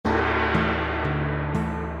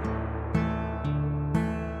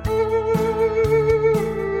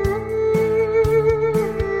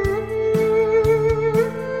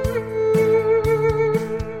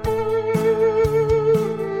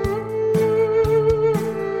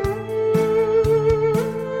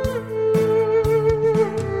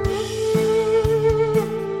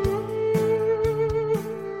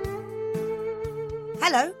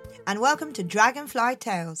welcome to Dragonfly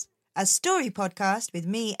Tales, a story podcast with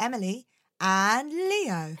me, Emily, and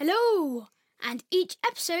Leo. Hello! And each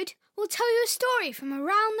episode will tell you a story from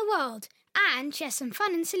around the world and share some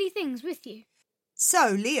fun and silly things with you.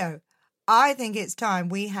 So, Leo, I think it's time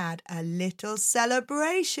we had a little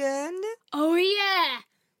celebration. Oh yeah!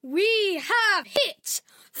 We have hit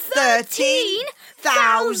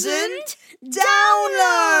 13,000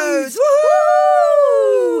 downloads!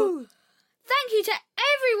 Woohoo! Thank you to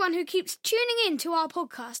everyone who keeps tuning in to our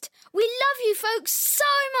podcast. We love you folks so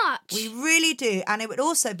much. We really do. And it would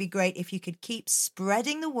also be great if you could keep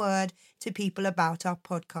spreading the word to people about our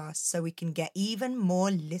podcast so we can get even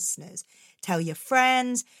more listeners. Tell your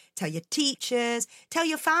friends, tell your teachers, tell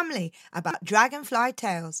your family about Dragonfly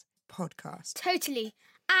Tales podcast. Totally.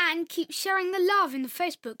 And keep sharing the love in the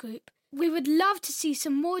Facebook group. We would love to see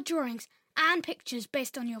some more drawings and pictures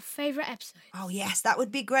based on your favourite episode. Oh, yes, that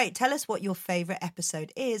would be great. Tell us what your favourite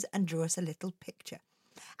episode is and draw us a little picture.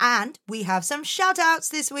 And we have some shout-outs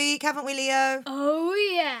this week, haven't we, Leo? Oh,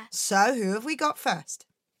 yeah. So, who have we got first?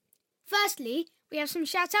 Firstly, we have some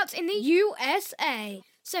shout-outs in the USA.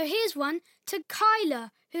 So here's one to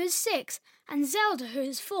Kyla, who is 6, and Zelda, who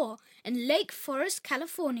is 4, in Lake Forest,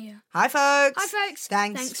 California. Hi, folks. Hi, folks.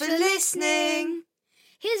 Thanks for listening.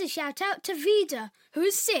 Here's a shout-out to Vida, who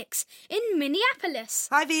is 6, in Minneapolis.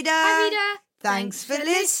 Hi, Vida. Hi, Vida. Thanks for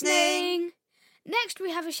listening. Next,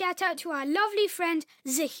 we have a shout-out to our lovely friend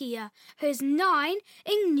Zahia, who is 9,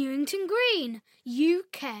 in Newington Green,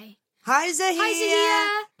 UK. Hi, Zahia. Hi,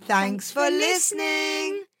 Zahia. Thanks for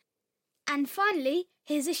listening. And finally,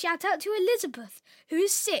 here's a shout-out to Elizabeth, who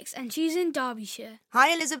is 6, and she's in Derbyshire.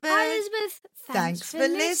 Hi, Elizabeth. Hi, Elizabeth. Thanks for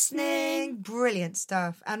listening. Brilliant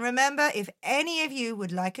stuff. And remember, if any of you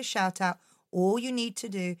would like a shout-out, all you need to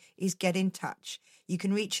do is get in touch. You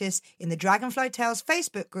can reach us in the Dragonfly Tales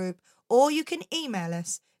Facebook group, or you can email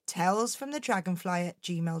us,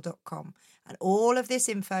 talesfromthedragonfly@gmail.com. And all of this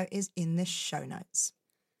info is in the show notes.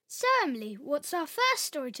 So, Emily, what's our first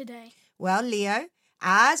story today? Well, Leo,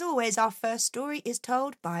 as always, our first story is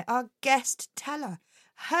told by our guest teller.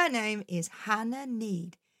 Her name is Hannah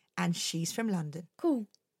Need, and she's from London. Cool.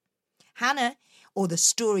 Hannah, or the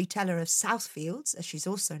storyteller of Southfields, as she's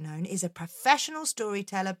also known, is a professional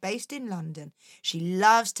storyteller based in London. She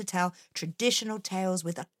loves to tell traditional tales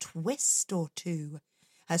with a twist or two.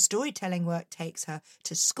 Her storytelling work takes her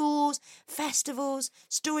to schools, festivals,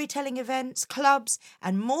 storytelling events, clubs,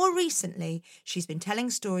 and more recently, she's been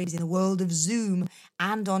telling stories in the world of Zoom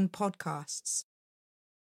and on podcasts.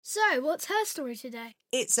 So, what's her story today?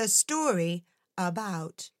 It's a story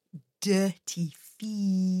about dirty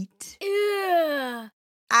feet. Ew.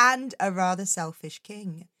 And a rather selfish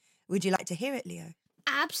king. Would you like to hear it, Leo?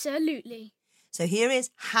 Absolutely. So here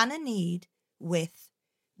is Hannah Need with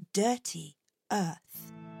Dirty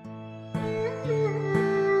Earth.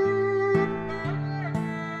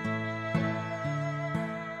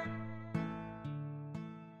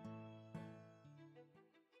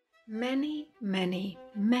 Many, many,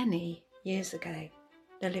 many years ago,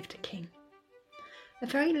 there lived a king. A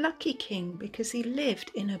very lucky king because he lived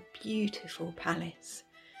in a beautiful palace.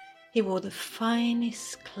 He wore the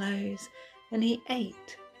finest clothes and he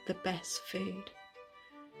ate the best food.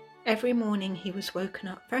 Every morning he was woken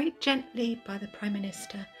up very gently by the Prime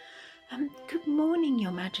Minister. Good morning,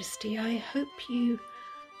 Your Majesty. I hope you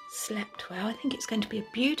slept well. I think it's going to be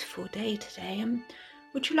a beautiful day today.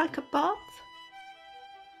 Would you like a bath?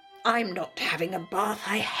 I'm not having a bath.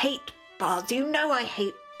 I hate baths. You know I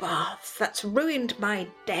hate baths. That's ruined my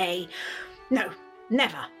day. No,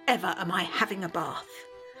 never, ever am I having a bath.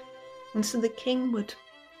 And so the king would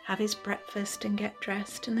have his breakfast and get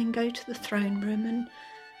dressed and then go to the throne room.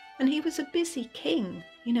 And he was a busy king.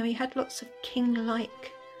 You know, he had lots of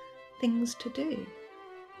king-like things to do.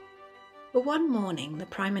 But one morning, the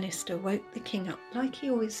Prime Minister woke the king up like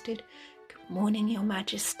he always did. Good morning, Your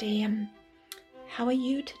Majesty. How are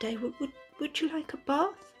you today? Would you like a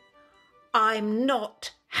bath? I'm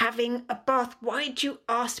not having a bath. Why do you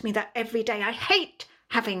ask me that every day? I hate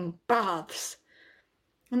having baths.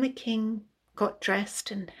 And the king got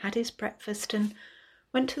dressed and had his breakfast and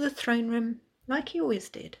went to the throne room like he always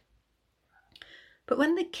did. But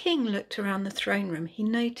when the king looked around the throne room, he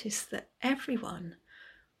noticed that everyone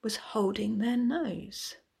was holding their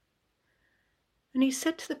nose. And he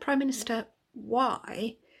said to the Prime Minister,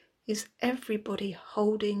 why is everybody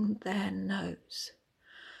holding their nose?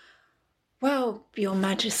 Well, Your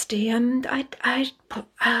Majesty, I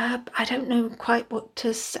don't know quite what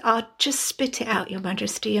to say. I'll just spit it out, Your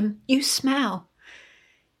Majesty. You smell.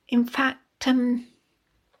 In fact,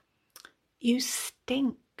 you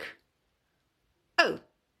stink. Oh,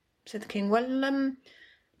 said the king. Well,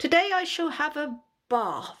 Today I shall have a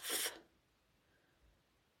bath.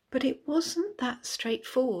 But it wasn't that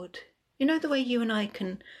straightforward. You know the way you and I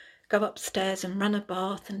can go upstairs and run a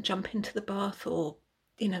bath and jump into the bath, or,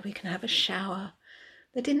 we can have a shower.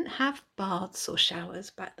 They didn't have baths or showers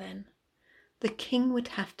back then. The king would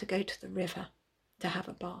have to go to the river to have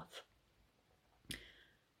a bath.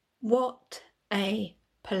 What a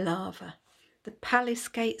palaver. The palace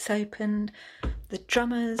gates opened, the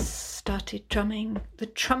drummers started drumming, the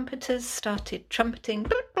trumpeters started trumpeting,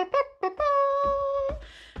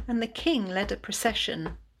 and the king led a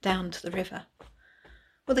procession down to the river.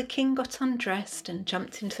 Well, the king got undressed and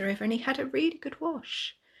jumped into the river, and he had a really good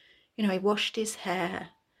wash. He washed his hair.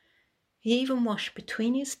 He even washed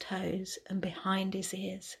between his toes and behind his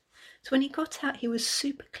ears. So when he got out, he was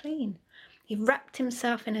super clean. He wrapped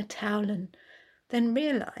himself in a towel and then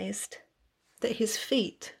realised that his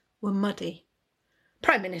feet were muddy.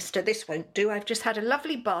 Prime Minister, this won't do. I've just had a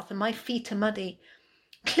lovely bath and my feet are muddy.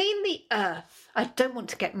 Clean the earth. I don't want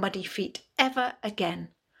to get muddy feet ever again.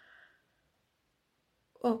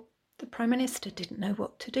 Well, the Prime Minister didn't know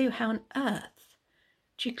what to do. How on earth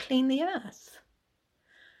do you clean the earth?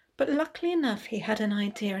 But luckily enough, he had an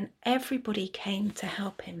idea and everybody came to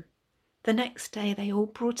help him. The next day, they all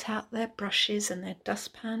brought out their brushes and their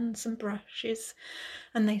dustpans and brushes,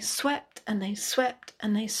 and they swept and they swept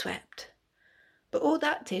and they swept. But all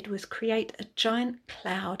that did was create a giant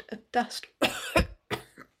cloud of dust.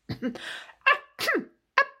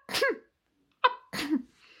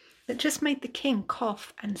 That just made the king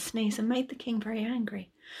cough and sneeze and made the king very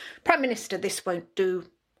angry. Prime Minister, this won't do.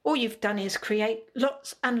 All you've done is create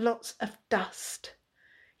lots and lots of dust.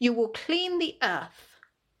 You will clean the earth.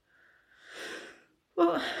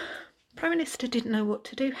 Well, Prime Minister didn't know what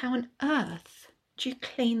to do. How on earth do you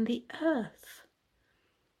clean the earth?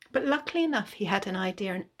 But luckily enough, he had an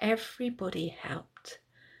idea and everybody helped.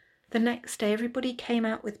 The next day, everybody came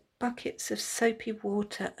out with buckets of soapy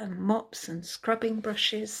water and mops and scrubbing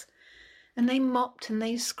brushes. And they mopped and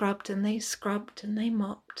they scrubbed and they scrubbed and they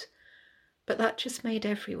mopped. But that just made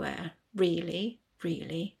everywhere really,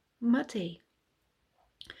 really muddy.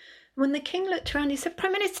 When the king looked around, he said,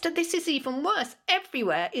 Prime Minister, this is even worse.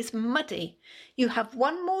 Everywhere is muddy. You have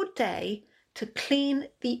one more day to clean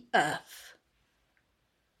the earth.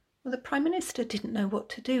 Well, the Prime Minister didn't know what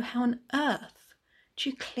to do. How on earth do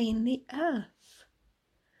you clean the earth?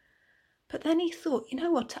 But then he thought, you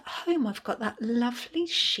know what, at home I've got that lovely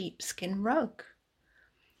sheepskin rug.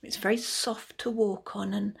 It's very soft to walk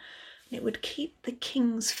on and it would keep the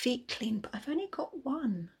king's feet clean, but I've only got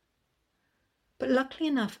one. But luckily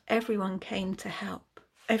enough, everyone came to help.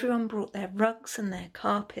 Everyone brought their rugs and their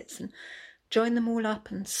carpets and joined them all up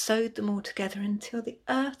and sewed them all together until the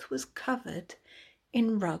earth was covered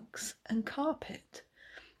in rugs and carpet.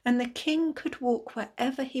 And the king could walk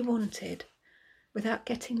wherever he wanted without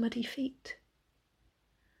getting muddy feet.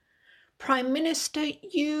 Prime Minister,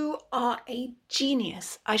 you are a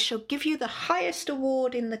genius. I shall give you the highest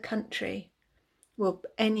award in the country. Well,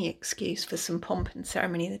 any excuse for some pomp and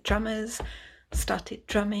ceremony. The drummers started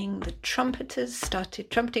drumming, the trumpeters started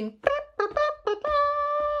trumpeting,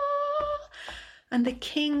 and the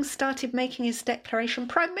king started making his declaration.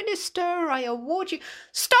 Prime Minister, I award you...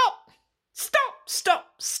 Stop! Stop!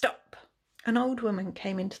 Stop! Stop! An old woman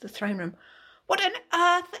came into the throne room. What on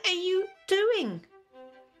earth are you doing?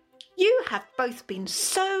 You have both been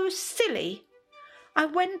so silly. I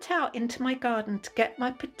went out into my garden to get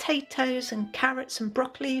my potatoes and carrots and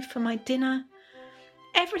broccoli for my dinner.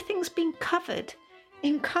 Everything's been covered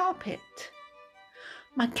in carpet.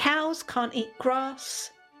 My cows can't eat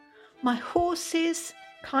grass. My horses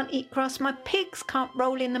can't eat grass. My pigs can't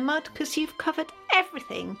roll in the mud because you've covered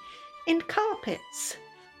everything in carpets.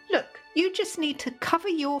 Look, you just need to cover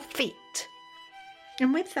your feet.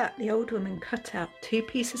 And with that, the old woman cut out 2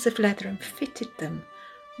 pieces of leather and fitted them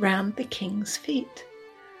round the king's feet.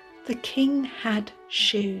 The king had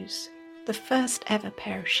shoes, the first ever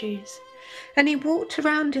pair of shoes. And he walked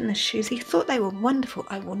around in the shoes. He thought they were wonderful.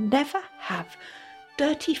 I will never have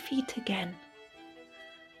dirty feet again.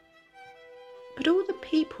 But all the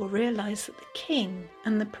people realised that the king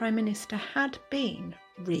and the Prime Minister had been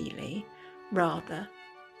really rather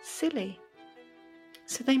silly.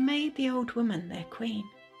 So they made the old woman their queen.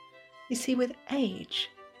 You see, with age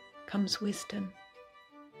comes wisdom.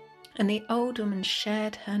 And the old woman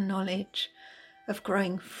shared her knowledge of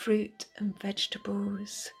growing fruit and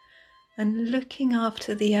vegetables and looking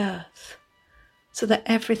after the earth so that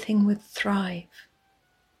everything would thrive.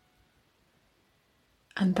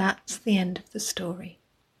 And that's the end of the story.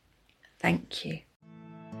 Thank you.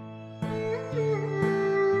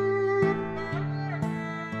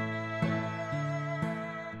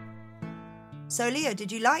 So, Leo,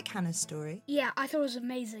 did you like Hannah's story? Yeah, I thought it was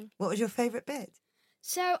amazing. What was your favourite bit?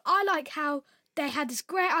 So I like how they had this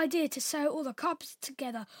great idea to sew all the carpets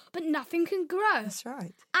together, but nothing can grow. That's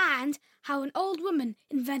right. And how an old woman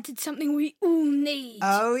invented something we all need.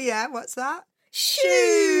 Oh, yeah, what's that? Shoes!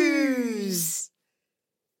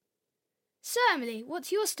 So, Emily,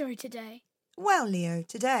 what's your story today? Well, Leo,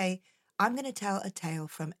 today I'm going to tell a tale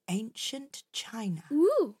from ancient China.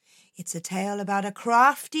 Ooh! It's a tale about a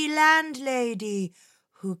crafty landlady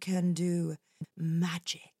who can do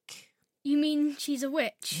magic. You mean she's a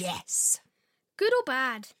witch? Yes. Good or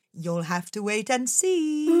bad? You'll have to wait and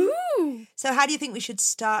see. Ooh! So how do you think we should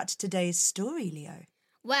start today's story, Leo?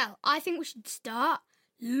 Well, I think we should start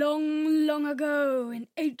long, long ago in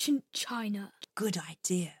ancient China. Good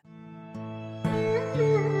idea.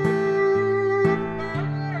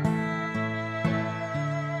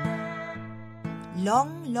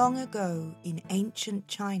 Long, long ago in ancient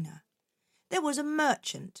China, there was a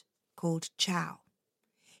merchant called Chow.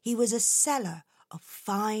 He was a seller of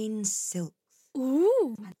fine silks,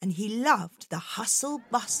 Ooh! and he loved the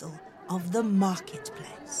hustle-bustle of the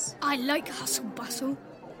marketplace. I like hustle bustle.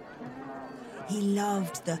 He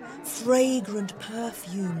loved the fragrant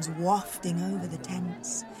perfumes wafting over the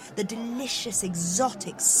tents, the delicious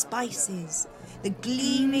exotic spices, the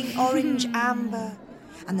gleaming orange amber,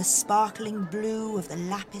 and the sparkling blue of the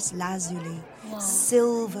lapis lazuli,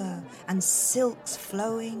 silver and silks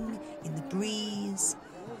flowing in the breeze.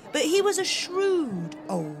 But he was a shrewd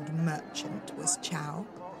old merchant, was Chow,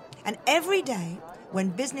 and every day when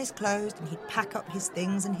business closed and he'd pack up his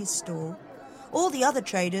things in his store, all the other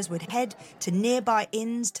traders would head to nearby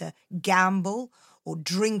inns to gamble or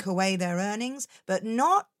drink away their earnings, but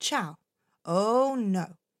not Chow. Oh,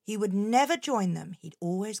 no. He would never join them. He'd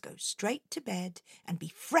always go straight to bed and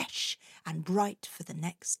be fresh and bright for the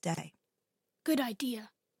next day. Good idea.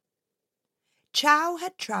 Chow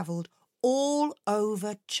had travelled all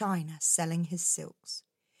over China selling his silks.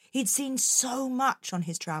 He'd seen so much on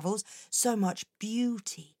his travels, so much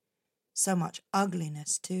beauty, so much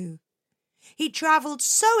ugliness too. He travelled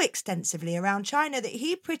so extensively around China that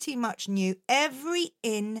he pretty much knew every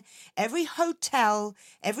inn, every hotel,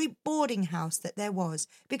 every boarding house that there was,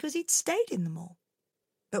 because he'd stayed in them all.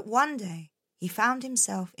 But one day he found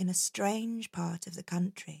himself in a strange part of the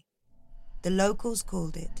country. The locals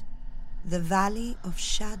called it the Valley of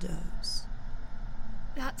Shadows.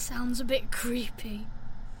 That sounds a bit creepy.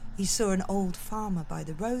 He saw an old farmer by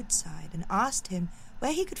the roadside and asked him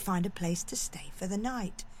where he could find a place to stay for the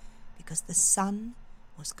night, because the sun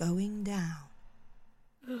was going down.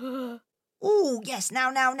 Oh, yes,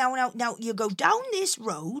 now, you go down this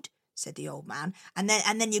road, said the old man, and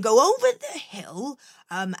then you go over the hill,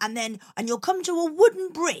 and you'll come to a wooden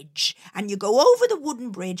bridge, and you go over the wooden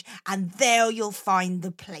bridge, and there you'll find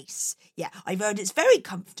the place. Yeah, I've heard it's very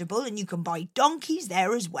comfortable, and you can buy donkeys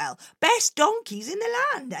there as well. Best donkeys in the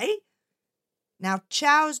land, eh? Now,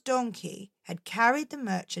 Chow's donkey had carried the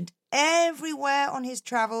merchant everywhere on his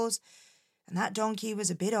travels, and that donkey was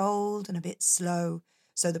a bit old and a bit slow,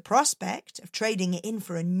 so the prospect of trading it in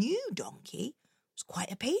for a new donkey was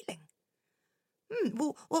quite appealing.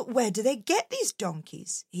 Well, where do they get these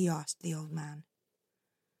donkeys? He asked the old man.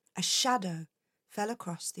 A shadow fell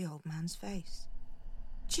across the old man's face.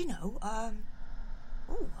 Do you know, I'm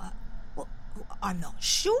not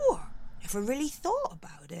sure. Never really thought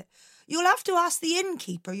about it. You'll have to ask the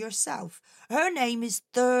innkeeper yourself. Her name is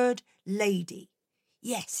Third Lady.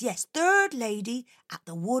 Yes, Third Lady at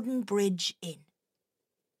the Wooden Bridge Inn.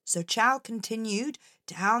 So Chow continued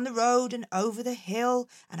down the road and over the hill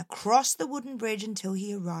and across the wooden bridge until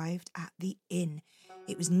he arrived at the inn.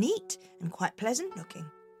 It was neat and quite pleasant looking.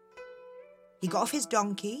 He got off his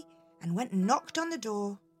donkey and went and knocked on the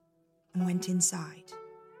door and went inside.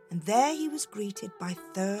 And there he was greeted by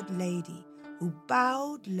Third Lady, who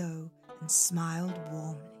bowed low and smiled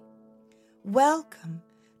warmly. Welcome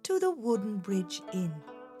to the Wooden Bridge Inn.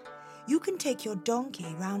 You can take your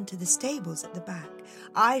donkey round to the stables at the back.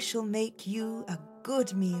 I shall make you a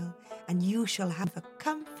good meal, and you shall have a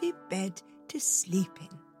comfy bed to sleep in.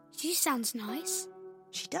 She sounds nice.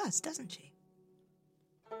 She does, doesn't she?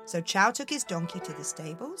 So Chow took his donkey to the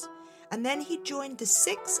stables, and then he joined the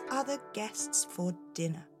 6 other guests for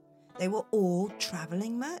dinner. They were all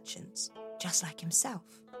travelling merchants, just like himself.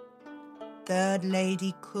 Third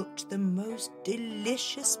Lady cooked the most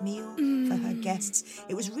delicious meal for her guests.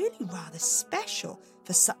 It was really rather special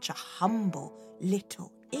for such a humble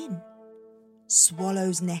little inn.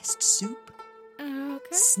 Swallow's nest soup, Okay.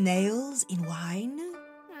 snails in wine,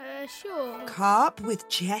 Sure. carp with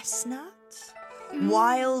chestnut,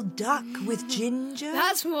 wild duck with ginger,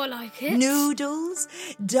 That's more like it. noodles,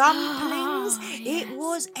 dumplings. Yes. It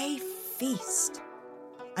was a feast.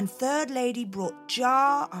 And Third Lady brought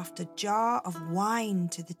jar after jar of wine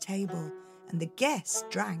to the table, and the guests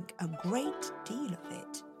drank a great deal of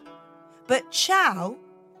it. But Chow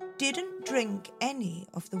didn't drink any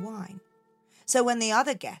of the wine. So when the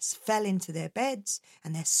other guests fell into their beds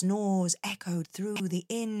and their snores echoed through the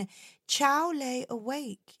inn, Chow lay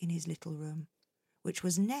awake in his little room, which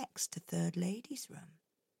was next to Third Lady's room.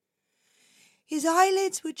 His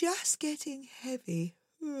eyelids were just getting heavy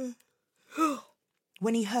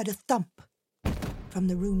when he heard a thump from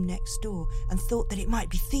the room next door and thought that it might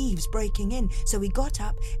be thieves breaking in. So he got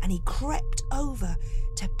up and he crept over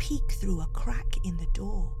to peek through a crack in the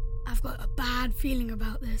door. I've got a bad feeling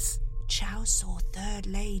about this. Chow saw Third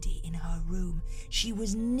Lady in her room. She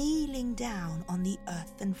was kneeling down on the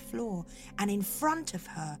earthen floor, and in front of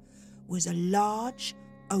her was a large,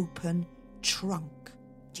 open trunk.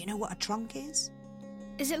 Do you know what a trunk is?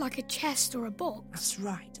 Is it like a chest or a box? That's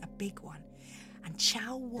right, a big one. And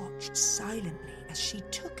Chow watched silently as she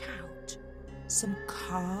took out some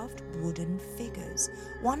carved wooden figures.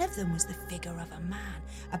 One of them was the figure of a man,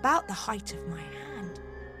 about the height of my hand.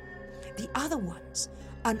 The other ones,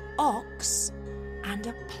 an ox and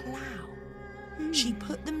a plough. She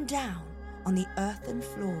put them down on the earthen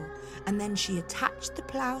floor, and then she attached the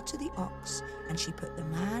plough to the ox, and she put the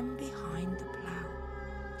man behind the plough.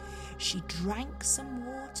 She drank some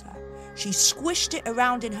water. She squished it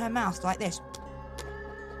around in her mouth like this.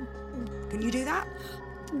 Can you do that?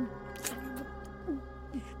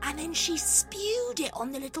 And then she spewed it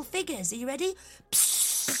on the little figures. Are you ready?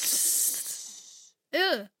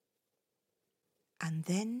 Ugh. And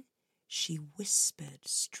then she whispered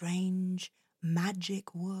strange,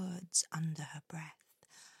 magic words under her breath.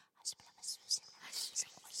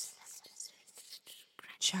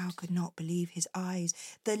 Chow could not believe his eyes.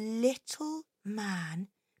 The little man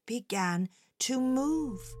began to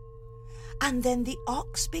move. And then the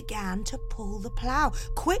ox began to pull the plough,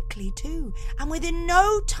 quickly too. And within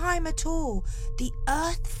no time at all, the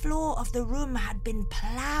earth floor of the room had been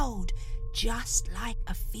ploughed, just like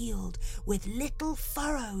a field, with little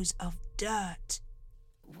furrows of dirt.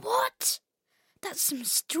 What? That's some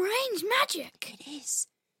strange magic. It is.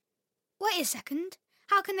 Wait a second.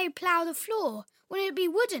 How can they plough the floor? Wouldn't it be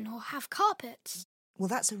wooden or have carpets? Well,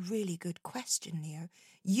 that's a really good question, Leo.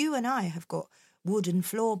 You and I have got wooden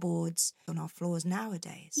floorboards on our floors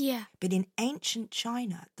nowadays. Yeah. But in ancient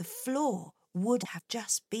China, the floor would have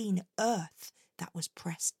just been earth that was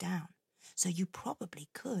pressed down. So you probably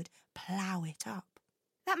could plough it up.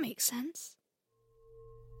 That makes sense.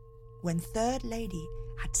 When Third Lady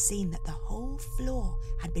had seen that the whole floor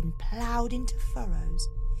had been ploughed into furrows,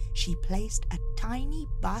 she placed a tiny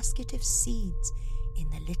basket of seeds in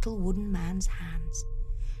the little wooden man's hands,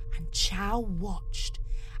 and Chow watched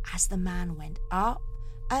as the man went up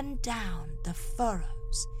and down the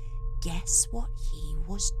furrows. Guess what he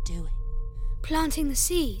was doing? Planting the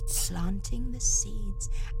seeds. Planting the seeds.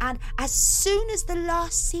 And as soon as the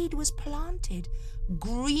last seed was planted,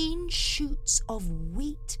 green shoots of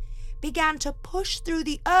wheat began to push through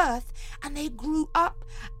the earth, and they grew up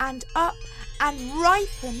and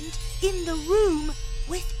ripened in the room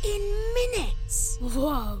within minutes.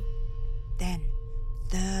 Whoa. Then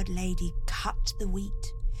Third Lady cut the wheat.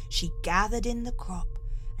 She gathered in the crop,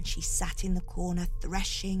 and she sat in the corner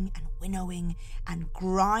threshing and winnowing and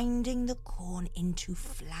grinding the corn into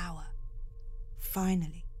flour.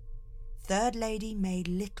 Finally, Third Lady made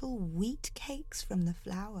little wheat cakes from the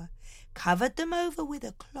flour, covered them over with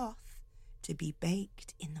a cloth to be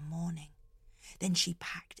baked in the morning. Then she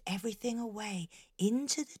packed everything away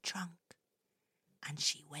into the trunk, and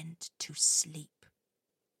she went to sleep.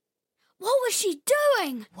 What was she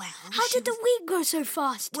doing? Well, How did the wheat grow so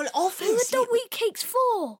fast? Well, Who were obviously, the wheat cakes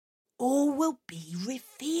for? all will be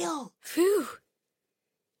revealed. Phew.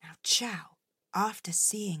 Now, Chow, after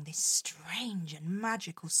seeing this strange and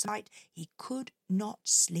magical sight, he could not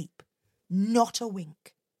sleep, not a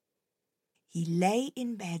wink. He lay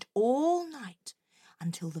in bed all night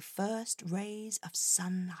until the first rays of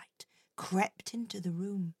sunlight crept into the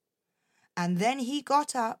room. And then he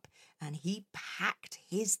got up and he packed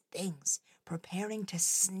his things, preparing to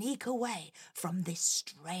sneak away from this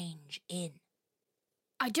strange inn.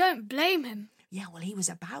 I don't blame him. Yeah, well, he was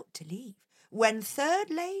about to leave when Third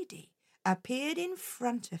Lady appeared in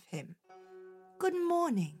front of him. "Good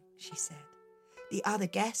morning," she said. "The other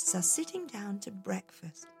guests are sitting down to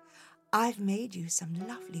breakfast. I've made you some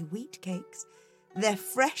lovely wheat cakes. They're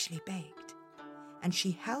freshly baked." And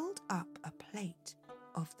she held up a plate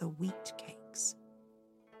of the wheat cakes.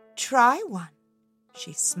 "Try one,"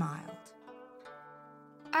 She smiled.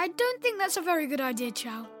 I don't think that's a very good idea,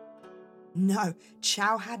 Chow. No,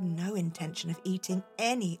 Chow had no intention of eating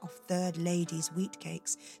any of Third Lady's wheat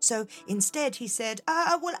cakes. So instead he said,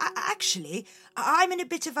 actually, I'm in a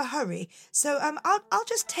bit of a hurry, so I'll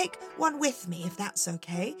just take one with me if that's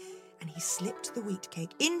okay. And he slipped the wheat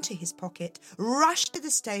cake into his pocket, rushed to the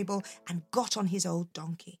stable and got on his old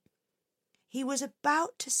donkey. He was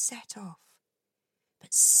about to set off,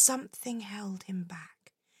 but something held him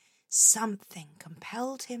back. Something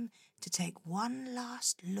compelled him to take one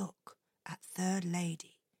last look at Third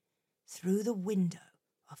Lady through the window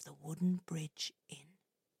of the Wooden Bridge Inn.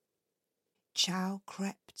 Chow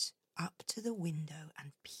crept up to the window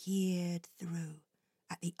and peered through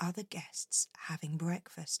at the other guests having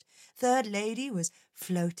breakfast. Third Lady was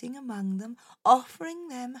floating among them, offering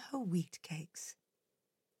them her wheat cakes.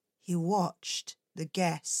 He watched the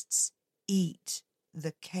guests eat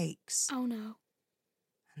the cakes. Oh no.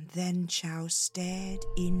 And then Chow stared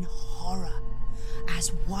in horror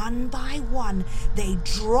as one by one they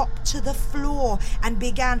dropped to the floor and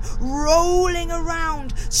began rolling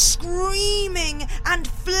around, screaming and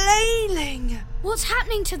flailing. What's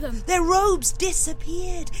happening to them? Their robes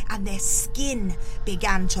disappeared and their skin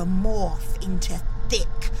began to morph into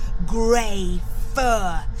thick grey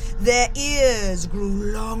fur. Their ears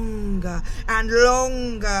grew longer and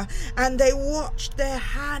longer, and they watched their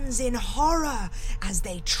hands in horror as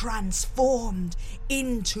they transformed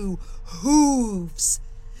into hooves.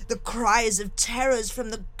 The cries of terrors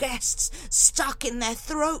from the guests stuck in their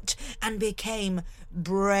throat and became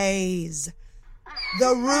brays.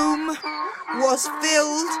 The room was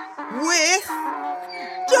filled with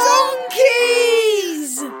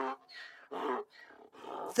donkeys!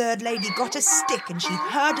 Third Lady got a stick and she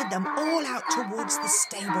herded them all out towards the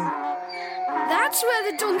stable. That's where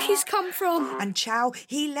the donkeys come from. And Chow,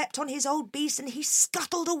 he leapt on his old beast and he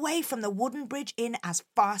scuttled away from the Wooden Bridge Inn as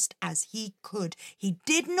fast as he could. He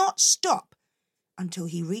did not stop until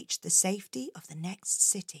he reached the safety of the next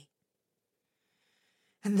city.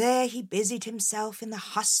 And there he busied himself in the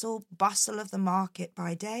hustle, bustle of the market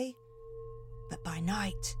by day. But by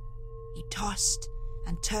night, he tossed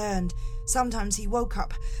and turned. Sometimes he woke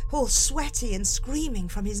up all sweaty and screaming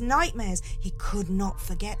from his nightmares. He could not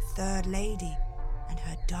forget Third Lady and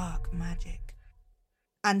her dark magic.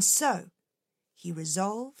 And so he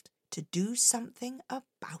resolved to do something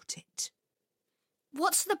about it.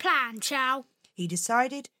 What's the plan, Chow? He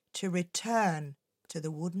decided to return to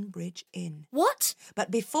the Wooden Bridge Inn. What? But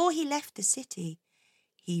before he left the city,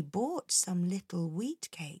 he bought some little wheat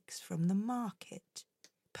cakes from the market.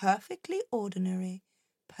 Perfectly ordinary,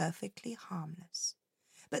 perfectly harmless.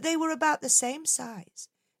 But they were about the same size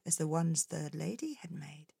as the ones Third Lady had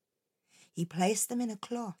made. He placed them in a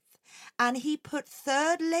cloth, and he put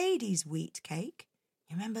Third Lady's wheat cake,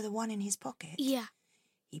 you remember the one in his pocket? Yeah.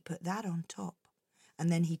 He put that on top, and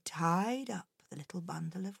then he tied up the little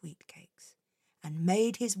bundle of wheat cakes and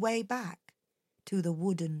made his way back to the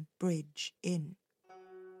Wooden Bridge Inn.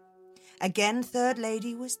 Again, Third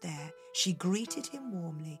Lady was there. She greeted him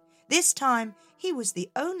warmly. This time, he was the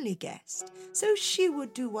only guest, so she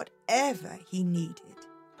would do whatever he needed.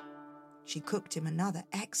 She cooked him another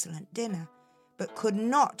excellent dinner, but could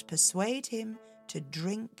not persuade him to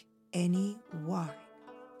drink any wine.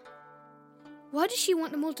 Why does she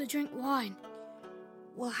want them all to drink wine?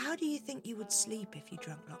 Well, how do you think you would sleep if you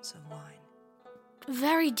drank lots of wine?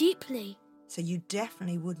 Very deeply. So you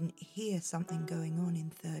definitely wouldn't hear something going on in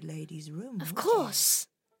Third Lady's room, Of would course.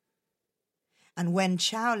 you? And when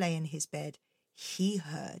Chow lay in his bed, he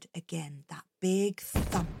heard again that big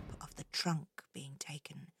thump of the trunk being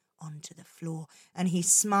taken onto the floor, and he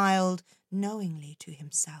smiled knowingly to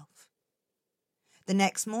himself. The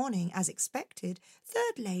next morning, as expected,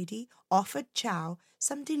 Third Lady offered Chow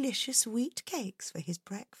some delicious wheat cakes for his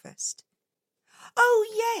breakfast.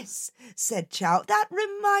 "Oh, yes," said Chow. "That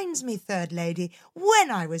reminds me, Third Lady. When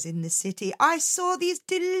I was in the city, I saw these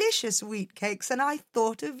delicious wheat cakes and I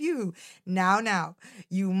thought of you. Now,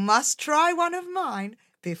 you must try one of mine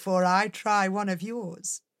before I try one of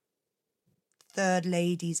yours." Third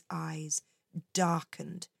Lady's eyes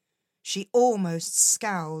darkened. She almost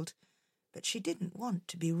scowled, but she didn't want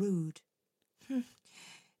to be rude.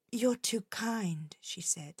 "You're too kind," she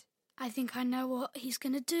said. I think I know what he's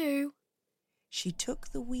going to do. She took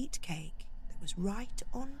the wheat cake that was right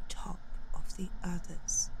on top of the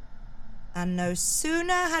others. And no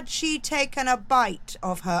sooner had she taken a bite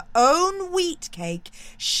of her own wheat cake,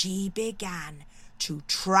 she began to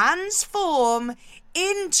transform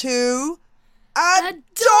into a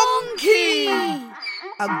donkey!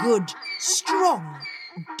 A good, strong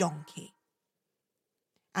donkey.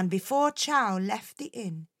 And before Chow left the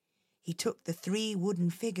inn, he took the 3 wooden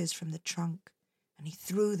figures from the trunk and he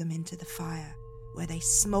threw them into the fire, where they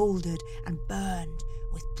smouldered and burned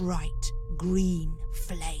with bright green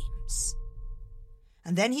flames.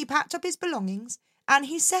 And then he packed up his belongings and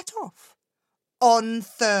he set off on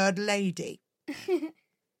Third Lady.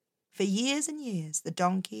 For years and years, the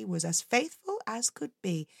donkey was as faithful as could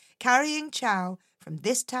be, carrying Chow from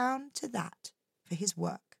this town to that for his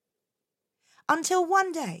work. Until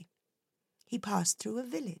one day, he passed through a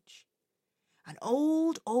village. An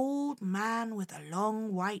old man with a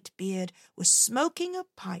long white beard was smoking a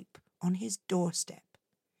pipe on his doorstep.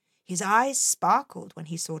 His eyes sparkled when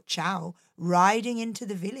he saw Chow riding into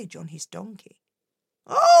the village on his donkey.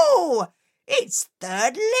 "Oh, it's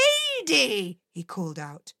Third Lady!" he called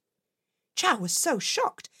out. Chow was so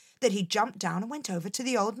shocked that he jumped down and went over to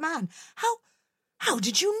the old man. How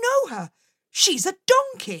did you know her? She's a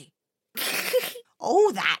donkey."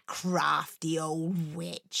 "Oh, that crafty old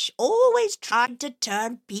witch. Always tried to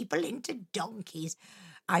turn people into donkeys.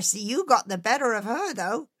 I see you got the better of her,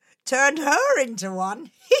 though. Turned her into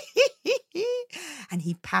one." And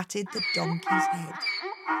he patted the donkey's head.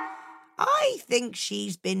 "I think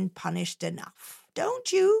she's been punished enough,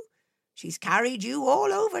 don't you? She's carried you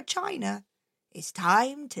all over China. It's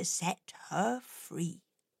time to set her free."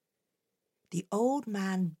 The old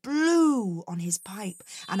man blew on his pipe,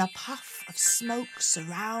 and a puff of smoke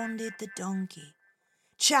surrounded the donkey.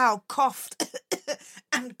 Chow coughed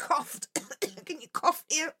and coughed. Can you cough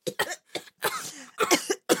here?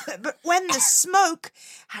 But when the smoke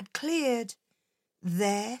had cleared,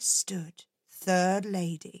 there stood Third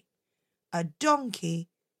Lady, a donkey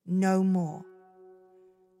no more.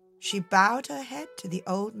 She bowed her head to the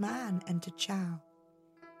old man and to Chow.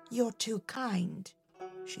 "You're too kind,"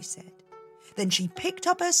 she said. Then she picked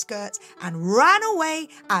up her skirts and ran away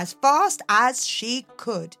as fast as she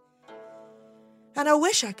could. And I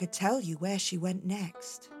wish I could tell you where she went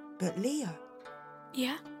next. But Leah,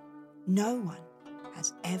 Yeah? no one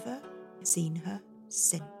has ever seen her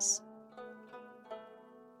since.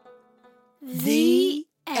 The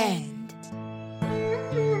end.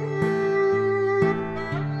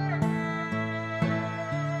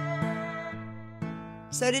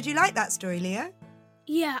 So did you like that story, Leah?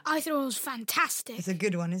 Yeah, I thought it was fantastic. It's a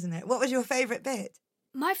good one, isn't it? What was your favourite bit?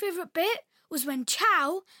 My favourite bit was when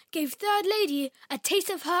Chow gave Third Lady a taste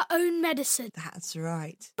of her own medicine. That's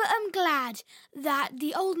right. But I'm glad that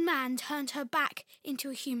the old man turned her back into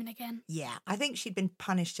a human again. Yeah, I think she'd been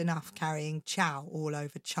punished enough carrying Chow all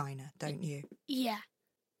over China, don't you? Yeah.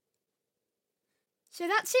 So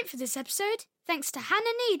that's it for this episode. Thanks to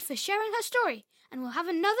Hannah Need for sharing her story, and we'll have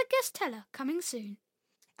another guest teller coming soon.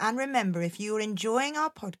 And remember, if you're enjoying our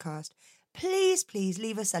podcast, please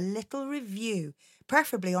leave us a little review,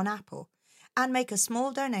 preferably on Apple, and make a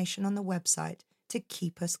small donation on the website to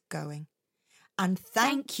keep us going. And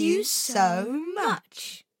thank you so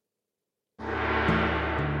much.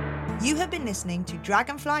 You have been listening to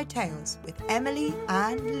Dragonfly Tales with Emily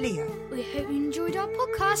and Leo. We hope you enjoyed our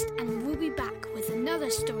podcast, and we'll be back with another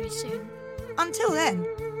story soon. Until then,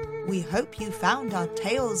 we hope you found our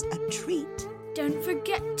tales a treat. Don't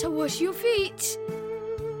forget to wash your feet.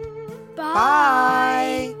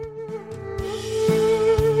 Bye.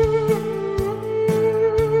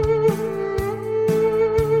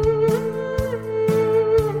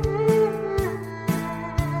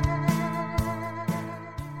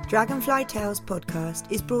 Dragonfly Tales podcast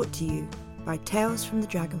is brought to you by Tales from the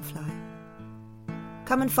Dragonfly.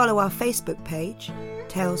 Come and follow our Facebook page,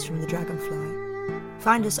 Tales from the Dragonfly.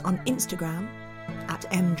 Find us on Instagram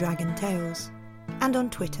 @mdragontales and on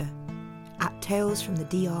Twitter @Tales from the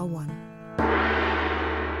DR1.